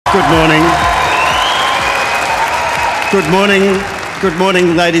Good morning. Good morning. Good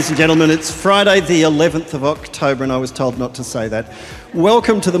morning, ladies and gentlemen. It's Friday the 11th of October and I was told not to say that.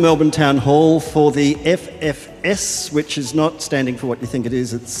 Welcome to the Melbourne Town Hall for the FFS, which is not standing for what you think it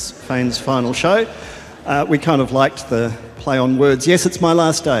is. It's Faine's final show. We kind of liked the play on words. Yes, it's my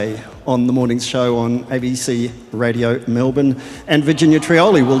last day on the morning's show on ABC Radio Melbourne, and Virginia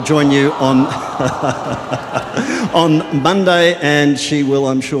Trioli will join you on on Monday, and she will,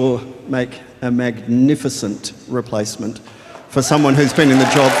 I'm sure, make a magnificent replacement for someone who's been in the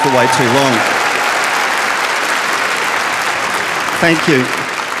job for way too long. Thank you.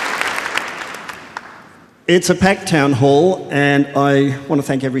 It's a packed town hall, and I want to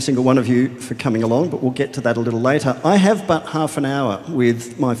thank every single one of you for coming along, but we'll get to that a little later. I have but half an hour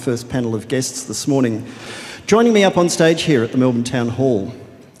with my first panel of guests this morning. Joining me up on stage here at the Melbourne Town Hall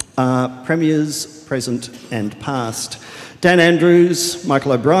are Premiers, present and past. Dan Andrews,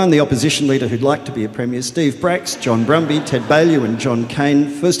 Michael O'Brien, the opposition leader who'd like to be a Premier, Steve Bracks, Jon Brumby, Ted Baillieu and Jon Cain.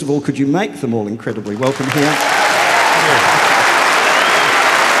 First of all, could you make them all incredibly welcome here?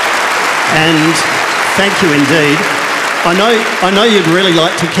 And thank you indeed. I know you'd really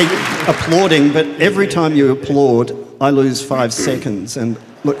like to keep applauding, but every time you applaud, I lose 5 seconds. And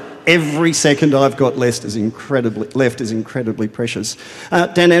look, every second I've got left is incredibly precious.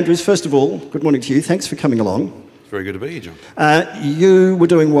 Dan Andrews, first of all, good morning to you. Thanks for coming along. It's very good to be here, John. You were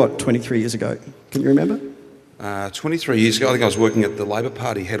doing what 23 years ago? Can you remember? 23 years ago, I think I was working at the Labor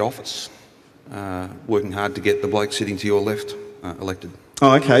Party head office, working hard to get the bloke sitting to your left elected.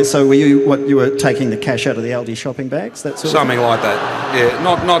 Oh, okay. So were you were taking the cash out of the Aldi shopping bags? That sort of something like that. Yeah,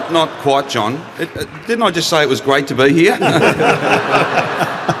 not quite, John. Didn't I just say it was great to be here?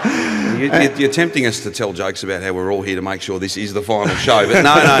 You're tempting us to tell jokes about how we're all here to make sure this is the final show, but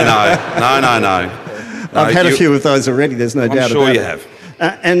no. I've had a few of those already. There's no doubt about it. I'm sure you have.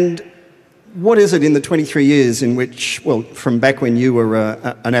 And what is it in the 23 years in which, well, from back when you were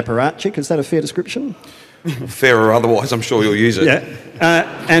an apparatchik, is that a fair description? Fair or otherwise, I'm sure you'll use it. Yeah,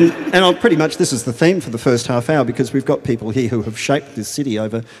 and I'll pretty much, this is the theme for the first half hour, because we've got people here who have shaped this city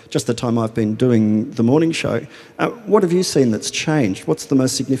over just the time I've been doing the morning show. What have you seen that's changed? What's the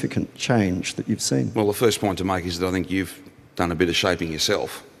most significant change that you've seen? Well, the first point to make is that I think you've done a bit of shaping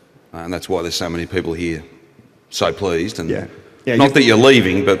yourself, and that's why there's so many people here so pleased. And not that you're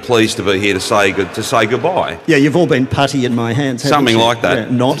leaving, but pleased to be here to say goodbye. Yeah, you've all been putty in my hands, haven't Something you? like that.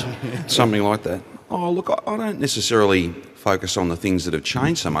 Yeah, not? Something like that. Oh, look, I don't necessarily focus on the things that have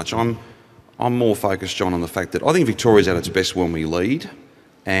changed so much. I'm more focused, John, on the fact that I think Victoria's at its best when we lead,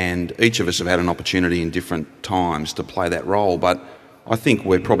 and each of us have had an opportunity in different times to play that role, but I think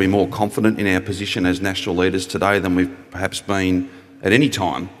we're probably more confident in our position as national leaders today than we've perhaps been at any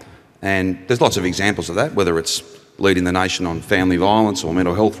time. And there's lots of examples of that, whether it's leading the nation on family violence or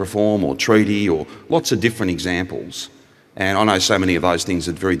mental health reform or treaty or lots of different examples. And I know so many of those things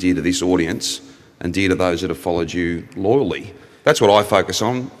are very dear to this audience and dear to those that have followed you loyally. That's what I focus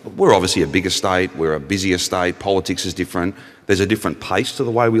on. We're obviously a bigger state, we're a busier state, politics is different, there's a different pace to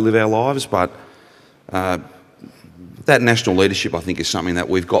the way we live our lives, but that national leadership, I think, is something that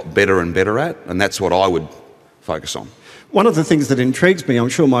we've got better and better at, and that's what I would focus on. One of the things that intrigues me, I'm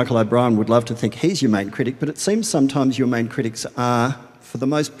sure Michael O'Brien would love to think he's your main critic, but it seems sometimes your main critics are, for the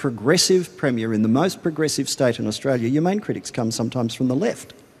most progressive Premier in the most progressive state in Australia, your main critics come sometimes from the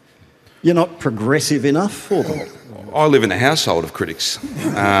left. You're not progressive enough for them. I live in a household of critics,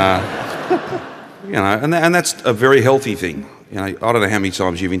 and that's a very healthy thing. I don't know how many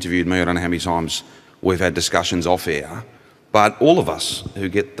times you've interviewed me. I don't know how many times we've had discussions off air, but all of us who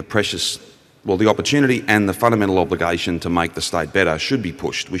get the opportunity and the fundamental obligation to make the state better should be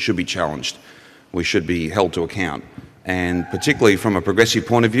pushed. We should be challenged. We should be held to account. And particularly from a progressive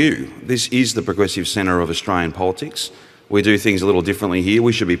point of view, this is the progressive centre of Australian politics. We do things a little differently here.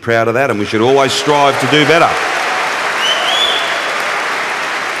 We should be proud of that, and we should always strive to do better.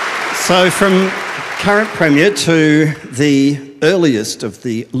 So from current Premier to the earliest of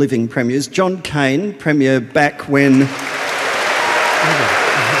the living Premiers, Jon Cain, Premier back when...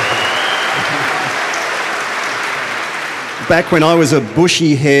 Back when I was a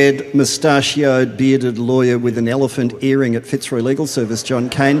bushy-haired, mustachioed, bearded lawyer with an elephant earring at Fitzroy Legal Service, Jon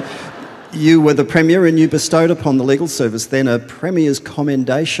Cain, you were the Premier and you bestowed upon the legal service then a Premier's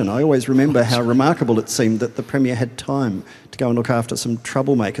commendation. I always remember how remarkable it seemed that the Premier had time to go and look after some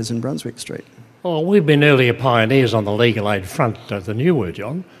troublemakers in Brunswick Street. Well, we've been earlier pioneers on the legal aid front than you were,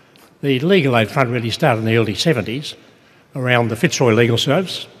 John. The legal aid front really started in the early 70s around the Fitzroy Legal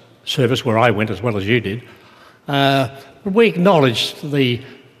Service where I went as well as you did. We acknowledged the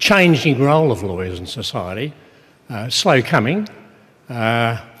changing role of lawyers in society, slow coming.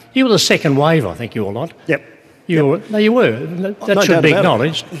 You were the second wave, I think, you were not. Yep. You were. That No should doubt be about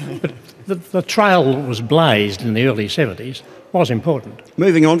it. acknowledged. But the trail that was blazed in the early 70s was important.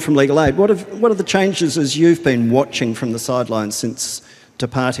 Moving on from legal aid, what are the changes as you've been watching from the sidelines since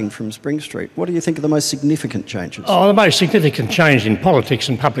departing from Spring Street? What do you think are the most significant changes? Oh, the most significant change in politics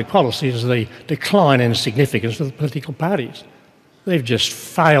and public policy is the decline in significance of the political parties. They've just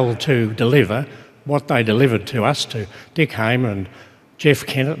failed to deliver what they delivered to us, to Dick Hamer and Jeff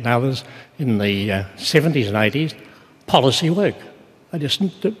Kennett and others in the 70s and 80s, policy work. They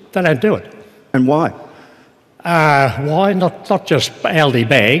don't do it. And why? Why? Not just Aldi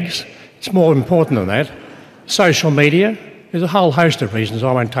bags. It's more important than that. Social media. There's a whole host of reasons.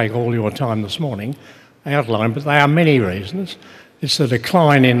 I won't take all your time this morning outline, but there are many reasons. It's the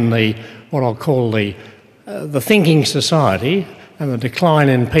decline in what I'll call the thinking society, and the decline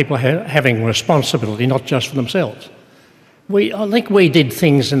in people having responsibility, not just for themselves. I think we did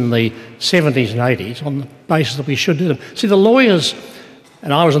things in the 70s and 80s on the basis that we should do them. See, the lawyers,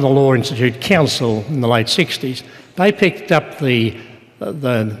 and I was on the Law Institute Council in the late 60s, they picked up the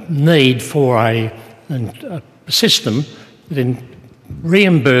need for a system that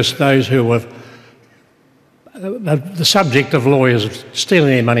reimbursed those who were the subject of lawyers stealing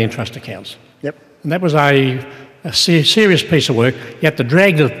their money in trust accounts. Yep. And that was a serious piece of work. You had to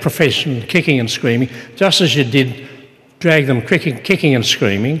drag the profession kicking and screaming, just as you did drag them kicking and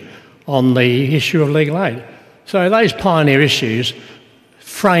screaming on the issue of legal aid. So those pioneer issues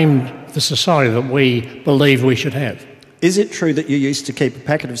framed the society that we believe we should have. Is it true that you used to keep a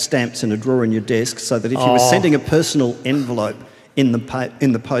packet of stamps in a drawer in your desk so that if you were sending a personal envelope in the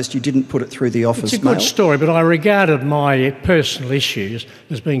post, you didn't put it through the office mail? It's a good story, but I regarded my personal issues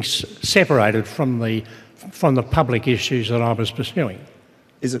as being separated from the public issues that I was pursuing.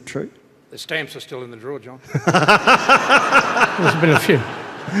 Is it true? The stamps are still in the drawer, John. There's been a few.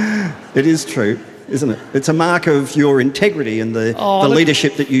 It is true, isn't it? It's a mark of your integrity and the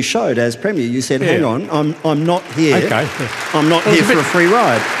leadership that you showed as Premier. You said, hang on, I'm not here. Okay. I'm not here for a free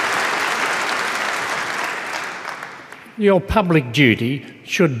ride. Your public duty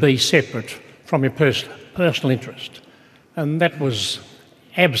should be separate from your personal interest. And that was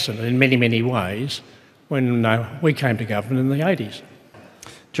absent in many, many ways when we came to government in the 80s.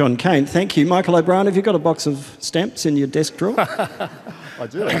 John Cain, thank you. Michael O'Brien, have you got a box of stamps in your desk drawer? I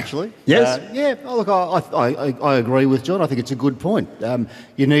do, actually. Yes? Yeah, look, I agree with John. I think it's a good point.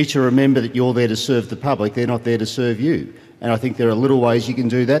 You need to remember that you're there to serve the public. They're not there to serve you. And I think there are little ways you can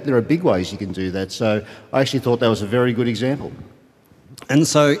do that. There are big ways you can do that. So I actually thought that was a very good example. And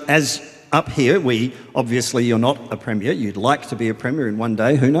so as up here, obviously you're not a Premier. You'd like to be a Premier, and one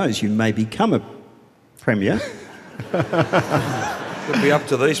day, who knows, you may become a Premier. It'll be up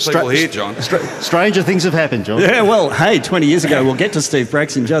to these people here, John. Stranger things have happened, John. Yeah, well, hey, 20 years ago, we'll get to Steve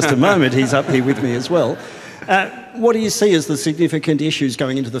Bracks in just a moment. He's up here with me as well. What do you see as the significant issues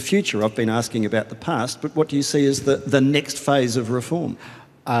going into the future? I've been asking about the past, but what do you see as the next phase of reform?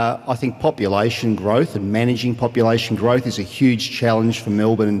 I think population growth and managing population growth is a huge challenge for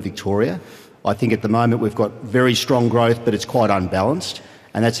Melbourne and Victoria. I think at the moment we've got very strong growth, but it's quite unbalanced,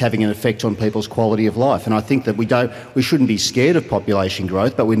 and that's having an effect on people's quality of life. And I think that we shouldn't be scared of population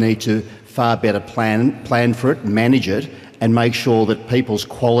growth, but we need to far better plan for it, manage it, and make sure that people's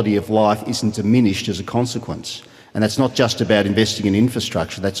quality of life isn't diminished as a consequence. And that's not just about investing in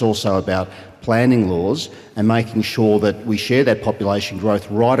infrastructure, that's also about planning laws and making sure that we share that population growth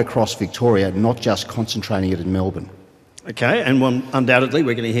right across Victoria, not just concentrating it in Melbourne. Okay, and undoubtedly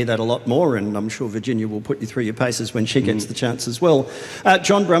we're going to hear that a lot more, and I'm sure Virginia will put you through your paces when she gets the chance as well.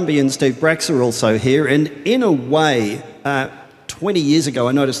 Jon Brumby and Steve Bracks are also here, and in a way, 20 years ago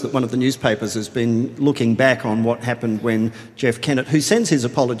I noticed that one of the newspapers has been looking back on what happened when Jeff Kennett, who sends his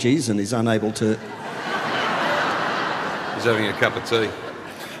apologies and is unable to... He's having a cup of tea.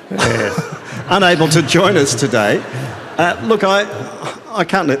 unable to join us today. Look, I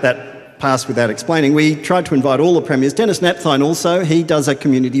can't let that pass without explaining. We tried to invite all the premiers. Dennis Napthine also, he does a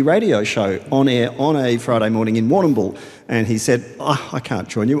community radio show on air on a Friday morning in Warrnambool, and he said, I can't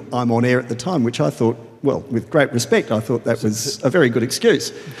join you, I'm on air at the time, which I thought, well, with great respect, I thought that was a very good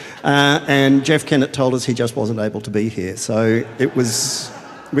excuse. And Jeff Kennett told us he just wasn't able to be here. So it was,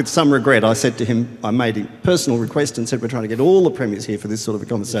 with some regret, I said to him, I made a personal request and said we're trying to get all the premiers here for this sort of a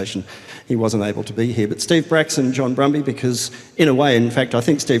conversation. He wasn't able to be here. But Steve Bracks and Jon Brumby, because in a way, in fact, I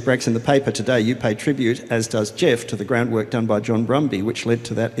think Steve Bracks in the paper today, you pay tribute, as does Jeff, to the groundwork done by Jon Brumby, which led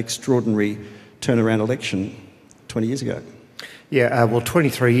to that extraordinary turnaround election 20 years ago. Yeah, well,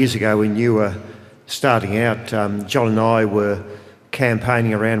 23 years ago when you were starting out, John and I were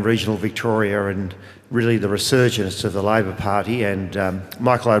campaigning around regional Victoria and really the resurgence of the Labor Party, and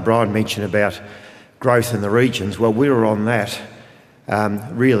Michael O'Brien mentioned about growth in the regions. Well, we were on that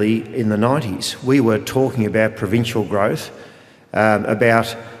really in the 90s. We were talking about provincial growth,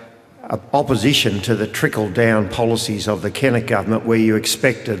 about opposition to the trickle-down policies of the Kennett government, where you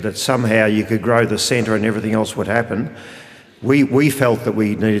expected that somehow you could grow the centre and everything else would happen. We felt that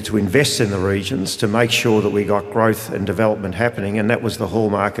we needed to invest in the regions to make sure that we got growth and development happening, and that was the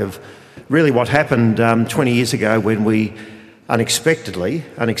hallmark of really what happened 20 years ago when we unexpectedly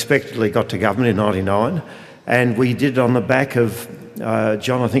got to government in '99, and we did it on the back of,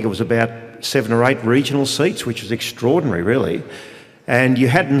 John, I think it was about 7 or 8 regional seats, which was extraordinary, really. And you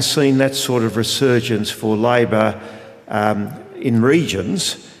hadn't seen that sort of resurgence for Labor in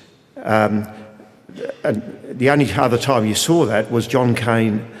regions. And the only other time you saw that was John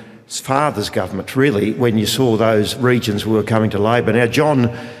Cain's father's government, really, when you saw those regions were coming to Labor. Now, Jon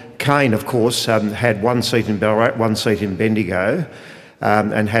Cain, of course, had 1 seat in Ballarat, 1 seat in Bendigo,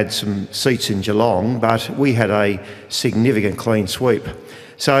 and had some seats in Geelong, but we had a significant clean sweep.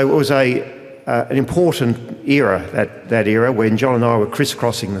 So it was an important era, that era, when John and I were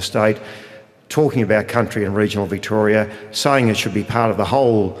crisscrossing the state, talking about country and regional Victoria, saying it should be part of the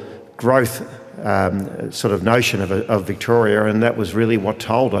whole growth sort of notion of Victoria, and that was really what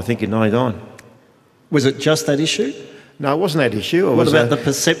told, I think, in '99. Was it just that issue? No, it wasn't that issue. What about the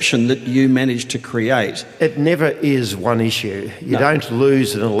perception that you managed to create? It never is one issue. You don't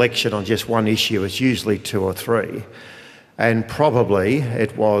lose an election on just one issue. It's usually 2 or 3. And probably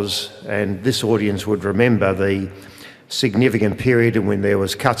it was, and this audience would remember, the significant period when there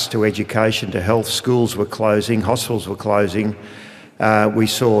was cuts to education, to health, schools were closing, hospitals were closing. We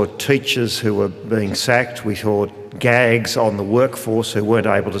saw teachers who were being sacked. We saw gags on the workforce who weren't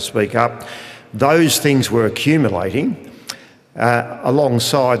able to speak up. Those things were accumulating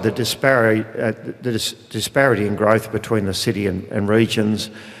alongside the disparity in growth between the city and regions,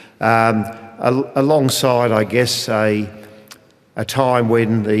 alongside, I guess, a time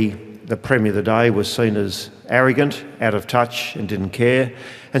when the Premier of the day was seen as arrogant, out of touch and didn't care.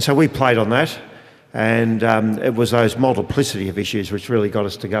 And so we played on that, and it was those multiplicity of issues which really got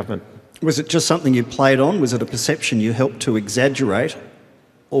us to government. Was it just something you played on? Was it a perception you helped to exaggerate,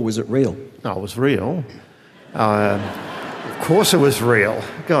 or was it real? No, it was real. Of course it was real.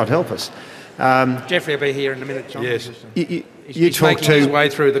 God help us. Jeffrey will be here in a minute, John. Yes. He's making his way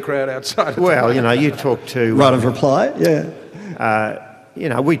through the crowd outside. Well, you know, you talk to... Right of reply, yeah. You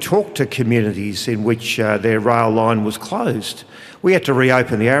know, we talked to communities in which their rail line was closed. We had to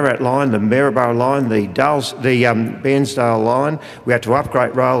reopen the Ararat line, the Maryborough line, the Bairnsdale line. We had to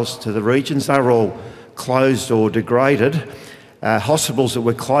upgrade rails to the regions. They were all closed or degraded. Hospitals that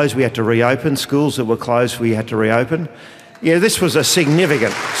were closed, we had to reopen. Schools that were closed, we had to reopen. Yeah, this was a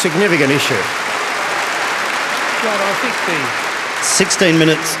significant issue. John, I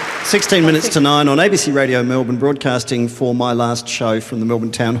think 16 minutes to 9 on ABC Radio Melbourne, broadcasting for my last show from the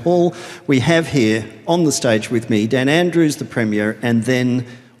Melbourne Town Hall. We have here on the stage with me Dan Andrews, the Premier, and then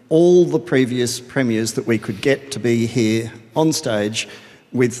all the previous Premiers that we could get to be here on stage,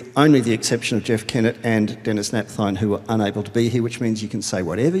 with only the exception of Jeff Kennett and Dennis Napthine, who were unable to be here, which means you can say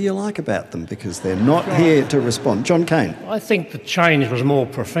whatever you like about them because they're not here to respond. John Cain. I think the change was more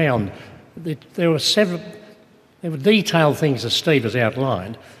profound. There were detailed things, as Steve has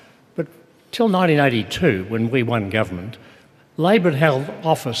outlined, but till 1982, when we won government, Labor held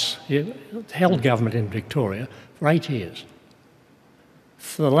government in Victoria for 8 years.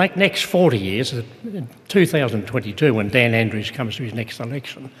 For the next 40 years, in 2022, when Dan Andrews comes to his next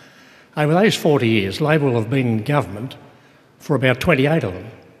election, over those 40 years, Labor will have been in government for about 28 of them.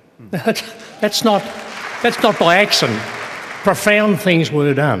 That's not by accident. Profound things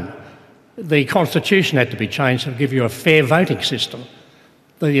were done. The Constitution had to be changed to give you a fair voting system.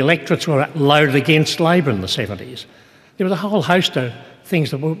 The electorates were loaded against Labor in the 70s. There was a whole host of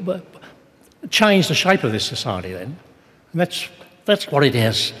things that changed the shape of this society then. And that's what it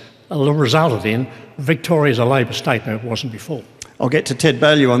has resulted in. Victoria's a Labor state, and it wasn't before. I'll get to Ted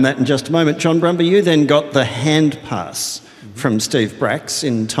Baillieu on that in just a moment. John Brumby, you then got the hand pass from Steve Bracks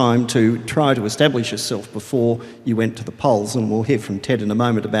in time to try to establish yourself before you went to the polls, and we'll hear from Ted in a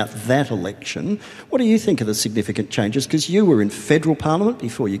moment about that election. What do you think of the significant changes? Because you were in federal parliament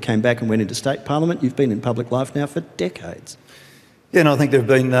before you came back and went into state parliament. You've been in public life now for decades. Yeah, and I think there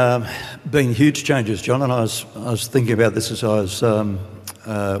have been huge changes, John, and I was thinking about this as I was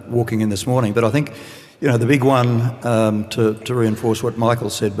walking in this morning. But I think, you know, the big one, to reinforce what Michael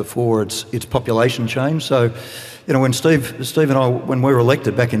said before, it's population change. So, you know, when Steve and I, when we were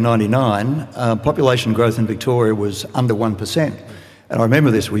elected back in '99, population growth in Victoria was under 1%. And I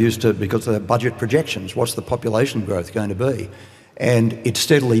remember this, we used to, because of the budget projections, what's the population growth going to be? And it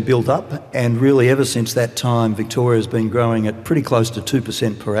steadily built up, and really ever since that time, Victoria's been growing at pretty close to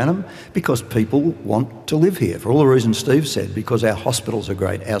 2% per annum because people want to live here, for all the reasons Steve said, because our hospitals are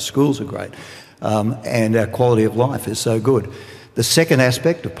great, our schools are great, and our quality of life is so good. The second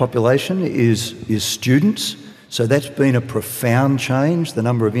aspect of population is students. So that's been a profound change, the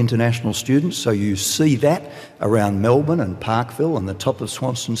number of international students. So you see that around Melbourne and Parkville and the top of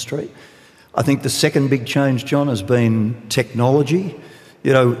Swanston Street. I think the second big change, John, has been technology.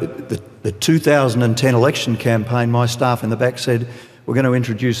 You know, the 2010 election campaign, my staff in the back said, we're going to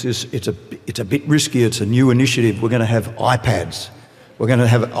introduce this, it's a bit risky, it's a new initiative, we're going to have iPads. We're going to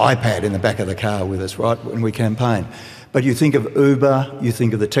have an iPad in the back of the car with us, right, when we campaign. But you think of Uber, you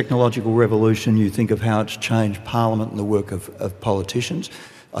think of the technological revolution, you think of how it's changed Parliament and the work of politicians.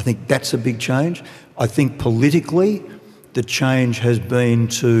 I think that's a big change. I think politically, the change has been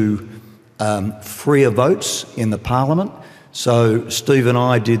to freer votes in the Parliament. So Steve and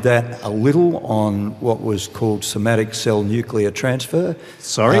I did that a little on what was called somatic cell nuclear transfer.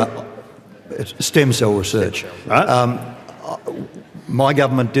 Sorry? Stem cell research. Right. My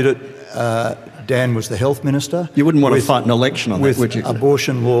government did it. Dan was the health minister. You wouldn't want to fight an election on that, would you? With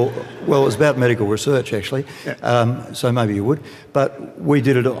abortion law. Well, it was about medical research, actually, yeah. So maybe you would. But we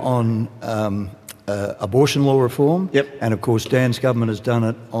did it on abortion law reform. Yep. And, of course, Dan's government has done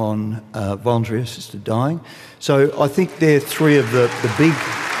it on voluntary assisted dying. So I think they're three of the big...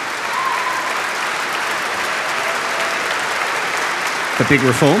 The big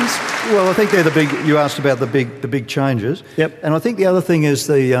reforms? Well, I think they're the big... You asked about the big changes. Yep. And I think the other thing is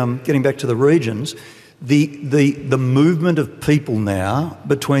the getting back to the regions, the movement of people now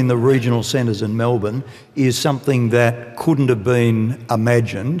between the regional centres and Melbourne is something that couldn't have been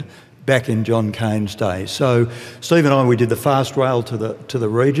imagined back in Jon Cain's day. So Steve and I, we did the fast rail to the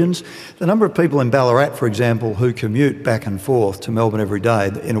regions. The number of people in Ballarat, for example, who commute back and forth to Melbourne every day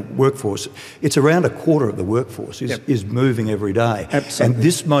in a workforce, it's around a quarter of the workforce is moving every day. Absolutely. And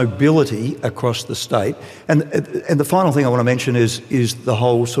this mobility across the state, and the final thing I want to mention is the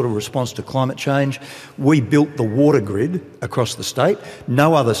whole sort of response to climate change. We built the water grid across the state.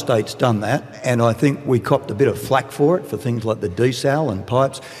 No other state's done that, and I think we copped a bit of flack for it, for things like the desal and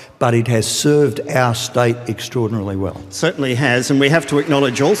pipes, but it has served our state extraordinarily well. Certainly has, and we have to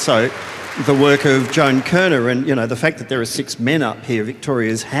acknowledge also the work of Joan Kerner and, you know, the fact that there are 6 men up here.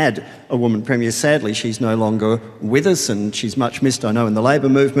 Victoria's had a woman premier. Sadly, she's no longer with us, and she's much missed, I know, in the Labor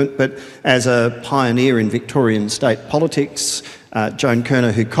movement, but as a pioneer in Victorian state politics, Joan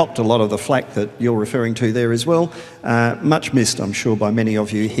Kerner, who copped a lot of the flack that you're referring to there as well, much missed, I'm sure, by many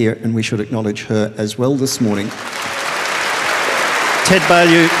of you here, and we should acknowledge her as well this morning. Ted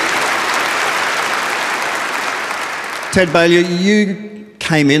Baillieu, you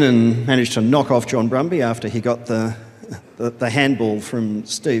came in and managed to knock off John Brumby after he got the handball from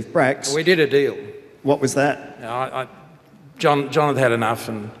Steve Bracks. We did a deal. What was that? John had had enough,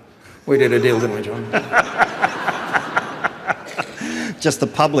 and we did a deal, didn't we, John? Just the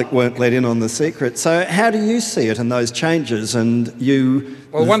public weren't let in on the secret. So how do you see it and those changes? And you...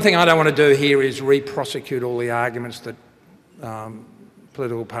 Well, one thing I don't want to do here is re-prosecute all the arguments that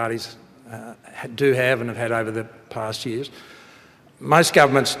political parties do have and have had over the past years. Most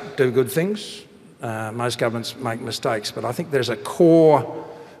governments do good things. Most governments make mistakes. But I think there's a core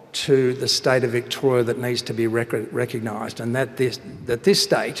to the state of Victoria that needs to be recognised, and that this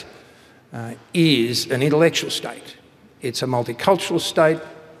state is an intellectual state. It's a multicultural state.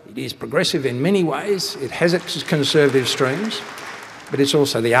 It is progressive in many ways. It has its conservative streams. But it's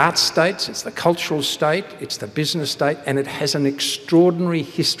also the arts state, it's the cultural state, it's the business state, and it has an extraordinary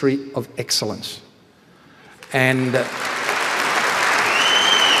history of excellence. And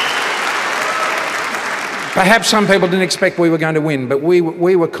perhaps some people didn't expect we were going to win, but we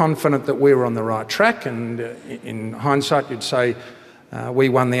were confident that we were on the right track, and in hindsight you'd say we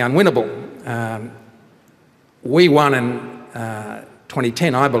won the unwinnable. We won in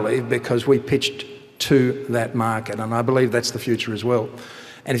 2010, I believe, because we pitched to that market, and I believe that's the future as well.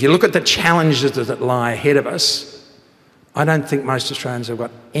 And if you look at the challenges that lie ahead of us, I don't think most Australians have got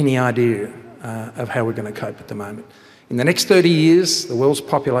any idea of how we're going to cope at the moment. In the next 30 years, the world's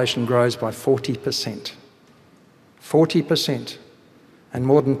population grows by 40%. 40%. And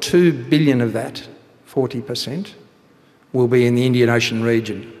more than 2 billion of that 40% will be in the Indian Ocean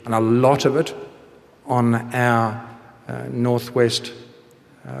region, and a lot of it on our northwest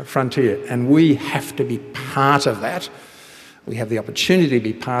frontier, and we have to be part of that. We have the opportunity to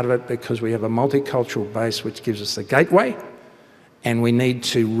be part of it because we have a multicultural base which gives us the gateway, and we need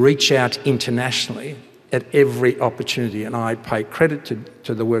to reach out internationally at every opportunity, and I pay credit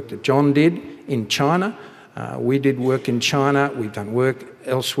to the work that Jon did in China. We did work in China, we've done work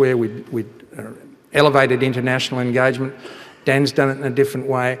elsewhere, we elevated international engagement. Dan's done it in a different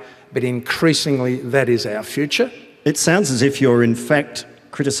way, but increasingly that is our future. It sounds as if you're in fact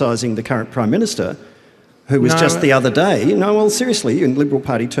criticising the current Prime Minister, who was just the other day, well, seriously, in Liberal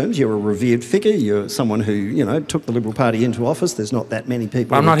Party terms, you're a revered figure, you're someone who, took the Liberal Party into office. There's not that many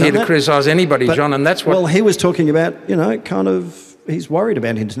people I'm not here to criticise anybody, Jon, and that's what... Well, he was talking about, he's worried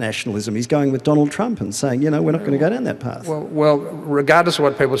about internationalism. He's going with Donald Trump and saying, we're not going to go down that path. Well, regardless of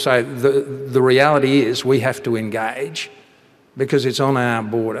what people say, the reality is we have to engage because it's on our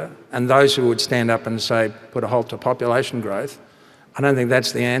border, and those who would stand up and say, put a halt to population growth, I don't think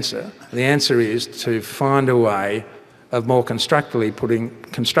that's the answer. The answer is to find a way of more constructively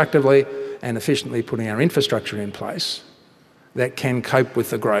and efficiently putting our infrastructure in place that can cope with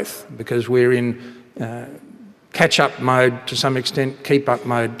the growth, because we're in catch-up mode to some extent, keep-up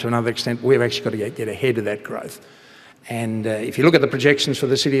mode to another extent. We've actually got to get ahead of that growth. And if you look at the projections for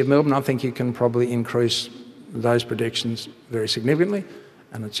the City of Melbourne, I think you can probably increase those projections very significantly.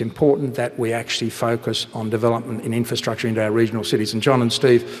 And it's important that we actually focus on development in infrastructure into our regional cities. And Jon and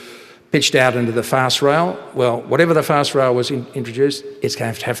Steve pitched out into the fast rail. Well, whatever the fast rail was introduced, it's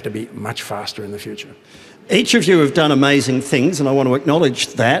going to have to be much faster in the future. Each of you have done amazing things, and I want to acknowledge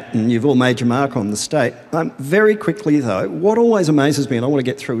that, and you've all made your mark on the state. Very quickly, though, what always amazes me, and I want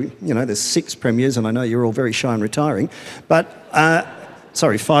to get through, there's 6 premiers, and I know you're all very shy and retiring, but...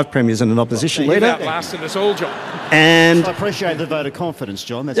 5 premiers and an opposition leader. You've outlasted us all, Jon. And I appreciate the vote of confidence,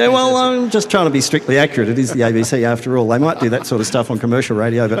 Jon. That's I'm just trying to be strictly accurate. It is the ABC after all. They might do that sort of stuff on commercial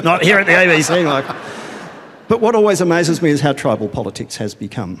radio, but not here at the ABC, Mike. But what always amazes me is how tribal politics has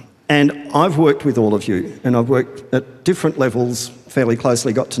become. And I've worked with all of you, and I've worked at different levels, fairly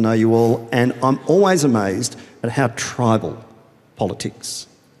closely, got to know you all, and I'm always amazed at how tribal politics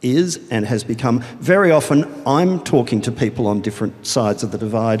is and has become. Very often I'm talking to people on different sides of the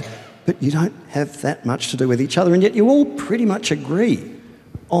divide, but you don't have that much to do with each other, and yet you all pretty much agree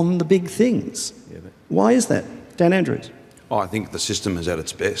on the big things. Why is that? Dan Andrews. I think the system is at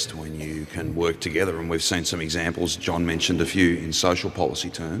its best when you can work together, and we've seen some examples. Jon mentioned a few in social policy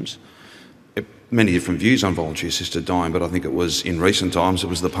terms. Many different views on voluntary assisted dying, but I think it was, in recent times, it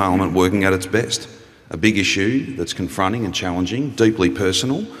was the Parliament working at its best. A big issue that's confronting and challenging, deeply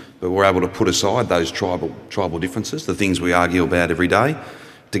personal, but we're able to put aside those tribal differences, the things we argue about every day,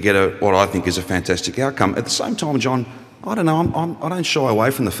 to get what I think is a fantastic outcome. At the same time, Jon, I don't know, I don't shy away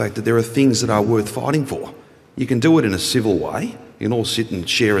from the fact that there are things that are worth fighting for. You can do it in a civil way. You can all sit and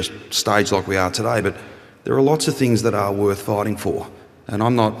share a stage like we are today, but there are lots of things that are worth fighting for. And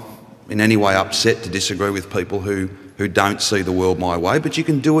I'm not in any way upset to disagree with people who don't see the world my way, but you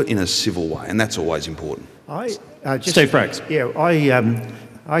can do it in a civil way, and that's always important. Steve Bracks. Yeah, I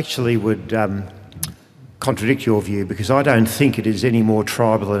actually would contradict your view, because I don't think it is any more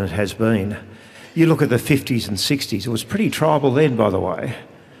tribal than it has been. You look at the 50s and 60s, it was pretty tribal then, by the way.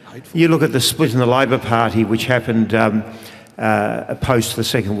 You look at the split in the Labor Party, which happened post the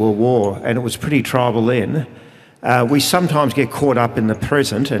Second World War, and it was pretty tribal then. We sometimes get caught up in the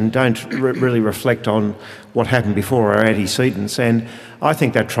present and don't really reflect on what happened before our antecedents, and I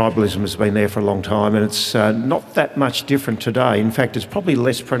think that tribalism has been there for a long time, and it's not that much different today. In fact, it's probably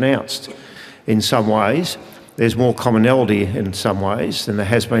less pronounced in some ways. There's more commonality in some ways than there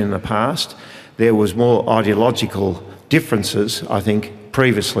has been in the past. There was more ideological differences, I think,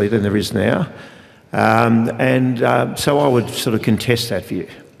 previously than there is now, so I would sort of contest that view.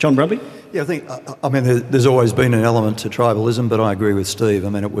 Jon Brumby? Yeah, I mean, there's always been an element to tribalism, but I agree with Steve. I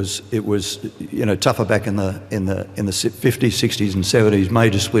mean, it was tougher back in the 50s, 60s, and 70s.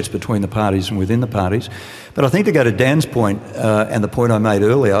 Major splits between the parties and within the parties. But I think, to go to Dan's point and the point I made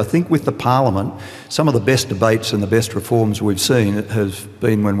earlier, I think with the Parliament, some of the best debates and the best reforms we've seen has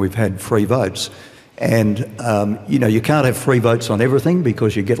been when we've had free votes. And you can't have free votes on everything,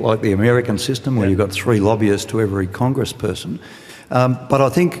 because you get like the American system where you've got 3 lobbyists to every congressperson. But I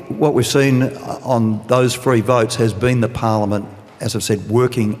think what we've seen on those free votes has been the Parliament, as I've said,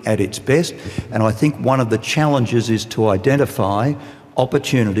 working at its best. And I think one of the challenges is to identify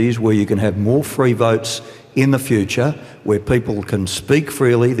opportunities where you can have more free votes in the future, where people can speak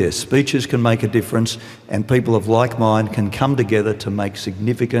freely, their speeches can make a difference, and people of like mind can come together to make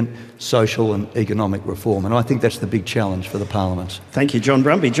significant social and economic reform. And I think that's the big challenge for the parliaments. Thank you, Jon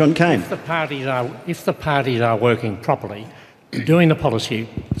Brumby. Jon Cain. If the parties are working properly, doing the policy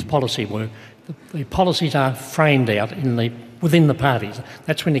work, the policies are framed out within the parties.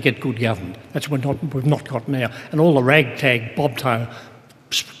 That's when you get good government. That's what we've not got now. And all the ragtag, bobtail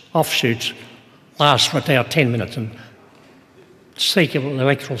offshoots last for about 10 minutes and seek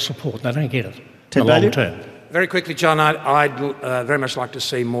electoral support. They don't get it Ted in the long Baillieu? term. Very quickly, John, I'd very much like to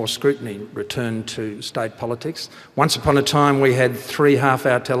see more scrutiny returned to state politics. Once upon a time, we had 3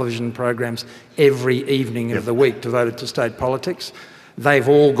 half-hour television programs every evening of the week devoted to state politics. They've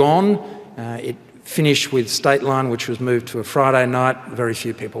all gone. It finished with State Line, which was moved to a Friday night. Very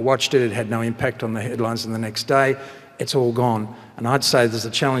few people watched it. It had no impact on the headlines in the next day. It's all gone. And I'd say there's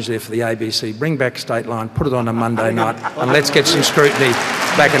a challenge there for the ABC. Bring back State Line, put it on a Monday night, and let's get some scrutiny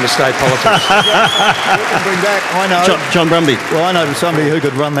back into state politics. Bring back, I know. John Brumby. Well, I know somebody who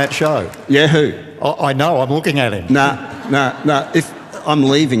could run that show. Yeah, who? I know, I'm looking at him. No. If I'm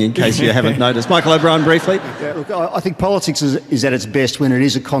leaving, in case you haven't noticed. Michael O'Brien, briefly. Yeah, look, I think politics is at its best when it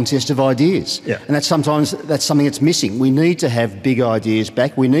is a contest of ideas. Yeah. And that's something that's missing. We need to have big ideas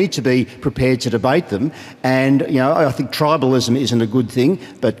back. We need to be prepared to debate them. And, I think tribalism isn't a good thing,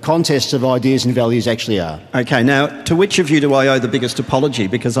 but contests of ideas and values actually are. Okay, now, to which of you do I owe the biggest apology?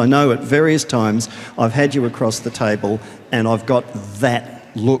 Because I know at various times I've had you across the table and I've got that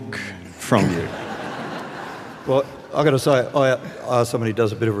look from you. Well, I've got to say, I asked somebody who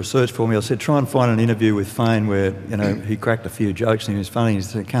does a bit of research for me, I said, try and find an interview with Faine where, he cracked a few jokes and he was funny. He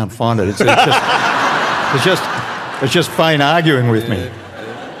said, can't find it. It's just Faine arguing with me.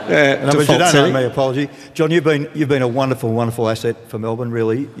 Yeah, But you don't owe me apology. John, you've been a wonderful, wonderful asset for Melbourne,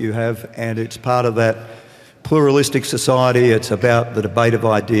 really. You have, and it's part of that pluralistic society. It's about the debate of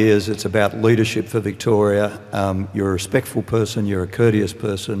ideas. It's about leadership for Victoria. You're a respectful person. You're a courteous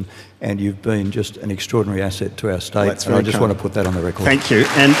person. And you've been just an extraordinary asset to our state. Well, and I just want to put that on the record. Thank you.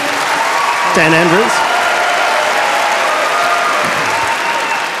 And Dan Andrews?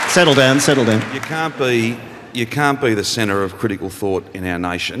 Settle down. You can't be the centre of critical thought in our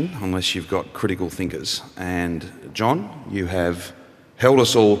nation unless you've got critical thinkers. And John, you have held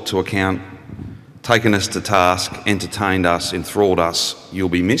us all to account, taken us to task, entertained us, enthralled us. You'll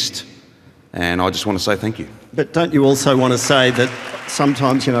be missed. And I just want to say thank you. But don't you also want to say that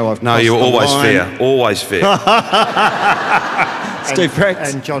sometimes, I've No, crossed you're the always line. fair. Always fair. Steve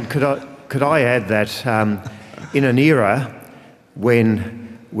Bracks. And John, could I add that in an era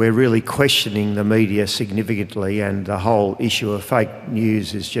when we're really questioning the media significantly and the whole issue of fake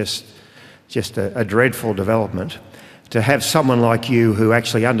news is just a dreadful development, to have someone like you who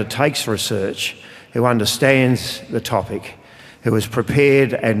actually undertakes research, who understands the topic, who is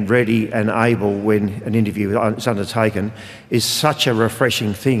prepared and ready and able when an interview is undertaken, is such a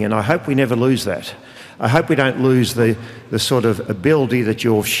refreshing thing. And I hope we never lose that. I hope we don't lose the sort of ability that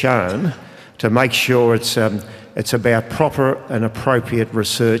you've shown to make sure it's about proper and appropriate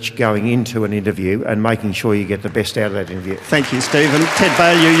research going into an interview and making sure you get the best out of that interview. Thank you, Stephen. Ted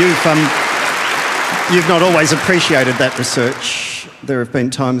Baillieu, you've not always appreciated that research. There have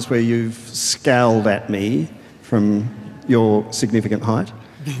been times where you've scowled at me from your significant height.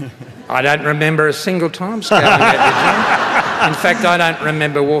 I don't remember a single time scowling at you, John. In fact, I don't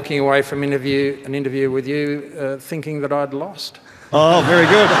remember walking away from an interview with you thinking that I'd lost. Oh, very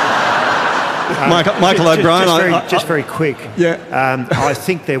good. Michael O'Brien. Just very quick. Yeah. I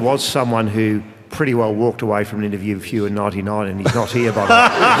think there was someone who pretty well walked away from an interview with you in '99, and he's not here, by the way.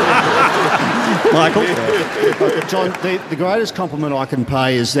 Michael? John, the greatest compliment I can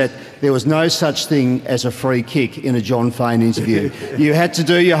pay is that there was no such thing as a free kick in a Jon Faine interview. You had to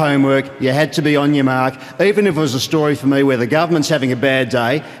do your homework, you had to be on your mark. Even if it was a story for me where the government's having a bad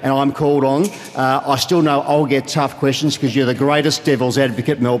day and I'm called on, I still know I'll get tough questions because you're the greatest devil's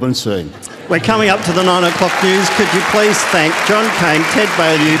advocate Melbourne soon. We're coming up to the 9 o'clock news. Could you please thank Jon Cain, Ted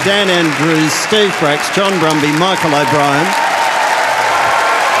Baillieu, Dan Andrews, Steve Bracks, John Brumby, Michael O'Brien.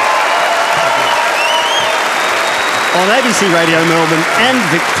 On ABC Radio Melbourne and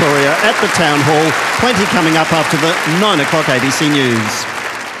Victoria at the Town Hall. Plenty coming up after the 9 o'clock ABC News.